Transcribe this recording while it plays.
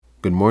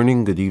Good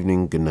morning, good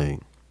evening, good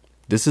night.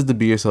 This is the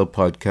BSL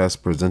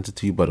podcast presented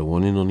to you by the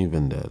one and only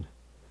Vendad.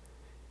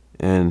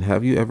 And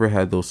have you ever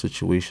had those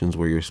situations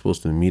where you're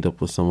supposed to meet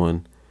up with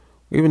someone,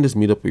 or even just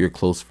meet up with your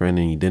close friend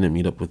and you didn't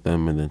meet up with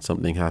them and then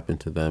something happened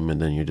to them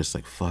and then you're just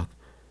like, fuck,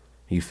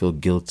 you feel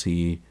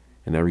guilty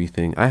and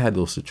everything? I had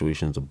those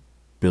situations a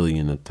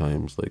billion of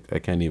times, like I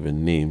can't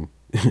even name.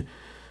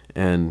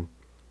 And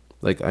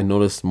like I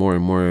noticed more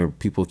and more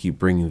people keep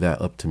bringing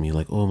that up to me,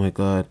 like, oh my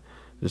God,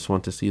 I just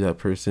want to see that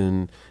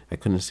person. I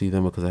couldn't see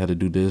them because I had to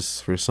do this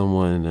for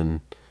someone,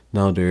 and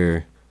now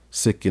they're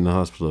sick in the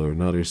hospital, or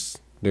now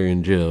they're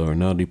in jail, or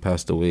now they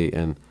passed away.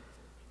 And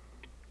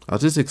I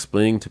was just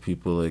explaining to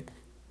people, like,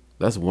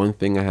 that's one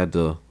thing I had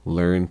to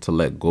learn to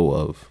let go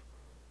of,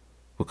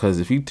 because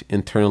if you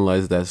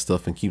internalize that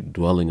stuff and keep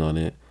dwelling on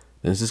it,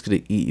 then it's just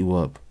gonna eat you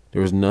up.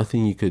 There was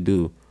nothing you could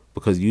do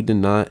because you did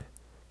not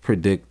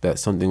predict that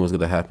something was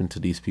gonna happen to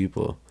these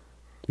people.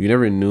 You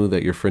never knew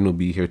that your friend would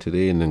be here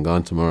today and then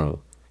gone tomorrow.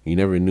 You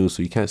never knew,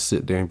 so you can't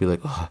sit there and be like,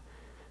 oh,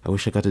 I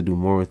wish I got to do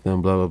more with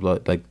them, blah, blah, blah.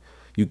 Like,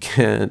 you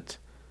can't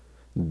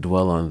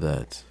dwell on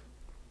that.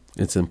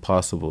 It's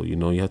impossible, you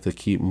have to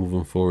keep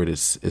moving forward. It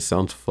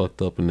sounds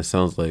fucked up and it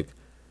sounds like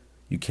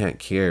you can't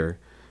care,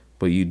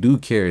 but you do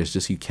care. It's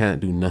just you can't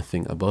do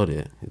nothing about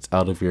it. It's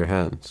out of your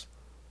hands.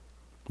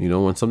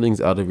 When something's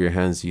out of your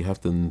hands, you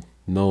have to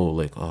know,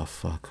 like, oh,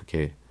 fuck,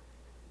 okay.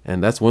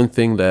 And that's one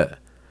thing that,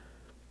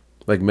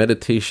 like,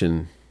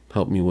 meditation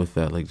helped me with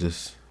that. Like,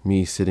 just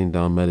me sitting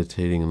down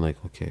meditating and like,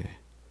 okay,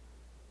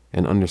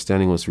 and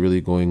understanding what's really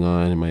going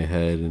on in my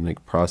head and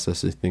like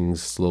processing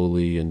things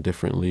slowly and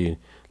differently,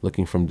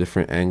 looking from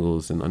different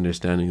angles and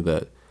understanding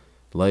that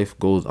life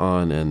goes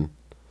on and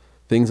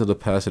things of the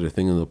past are the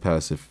things of the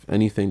past. If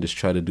anything, just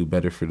try to do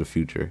better for the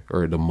future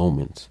or the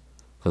moment,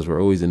 because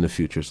we're always in the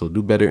future. So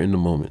do better in the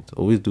moment.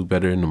 Always do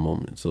better in the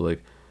moment. So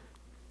like,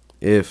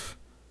 if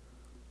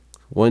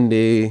one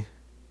day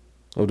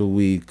of the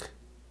week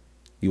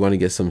you want to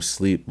get some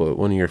sleep, but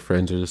one of your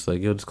friends are just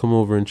like, yo, just come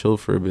over and chill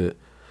for a bit.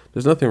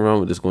 There's nothing wrong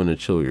with just going to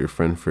chill with your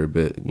friend for a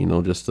bit,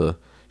 just to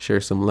share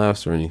some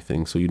laughs or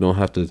anything, so you don't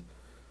have to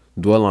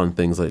dwell on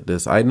things like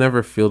this. I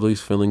never feel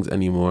these feelings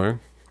anymore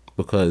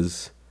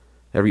because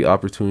every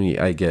opportunity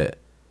I get,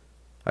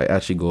 I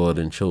actually go out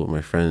and chill with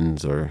my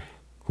friends or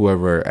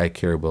whoever I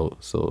care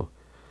about. So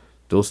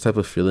those type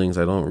of feelings,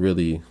 I don't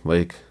really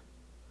like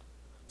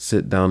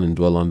sit down and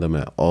dwell on them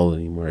at all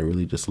anymore. I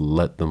really just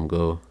let them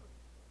go.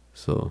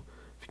 So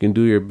if you can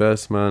do your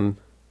best, man,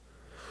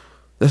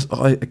 that's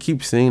all. I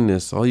keep saying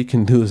this. All you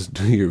can do is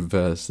do your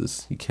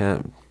best. You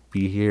can't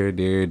be here,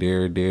 there,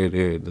 there, there,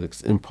 there.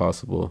 It's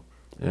impossible.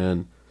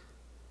 And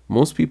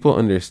most people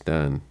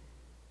understand.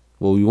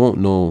 Well, we won't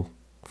know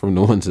from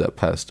the ones that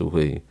passed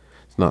away.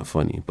 It's not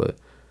funny, but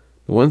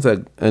the ones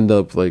that end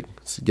up like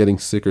getting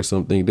sick or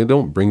something, they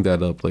don't bring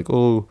that up. Like,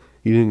 oh,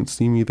 you didn't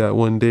see me that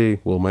one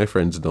day. Well, my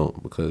friends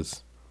don't,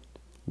 because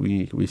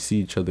we see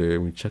each other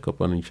and we check up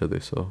on each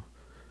other. So,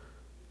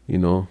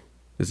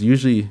 it's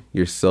usually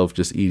yourself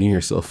just eating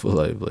yourself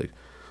alive. Like,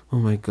 oh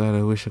my God,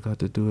 I wish I got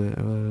to do it.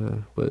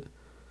 But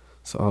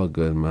it's all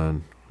good,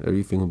 man.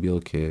 Everything will be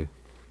okay.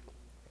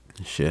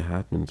 Shit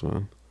happens,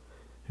 man.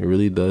 It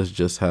really does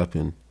just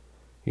happen.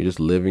 You're just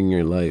living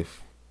your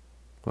life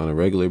on a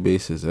regular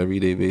basis,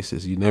 everyday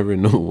basis. You never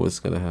know what's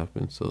going to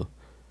happen. So,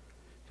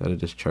 gotta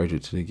just charge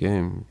it to the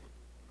game.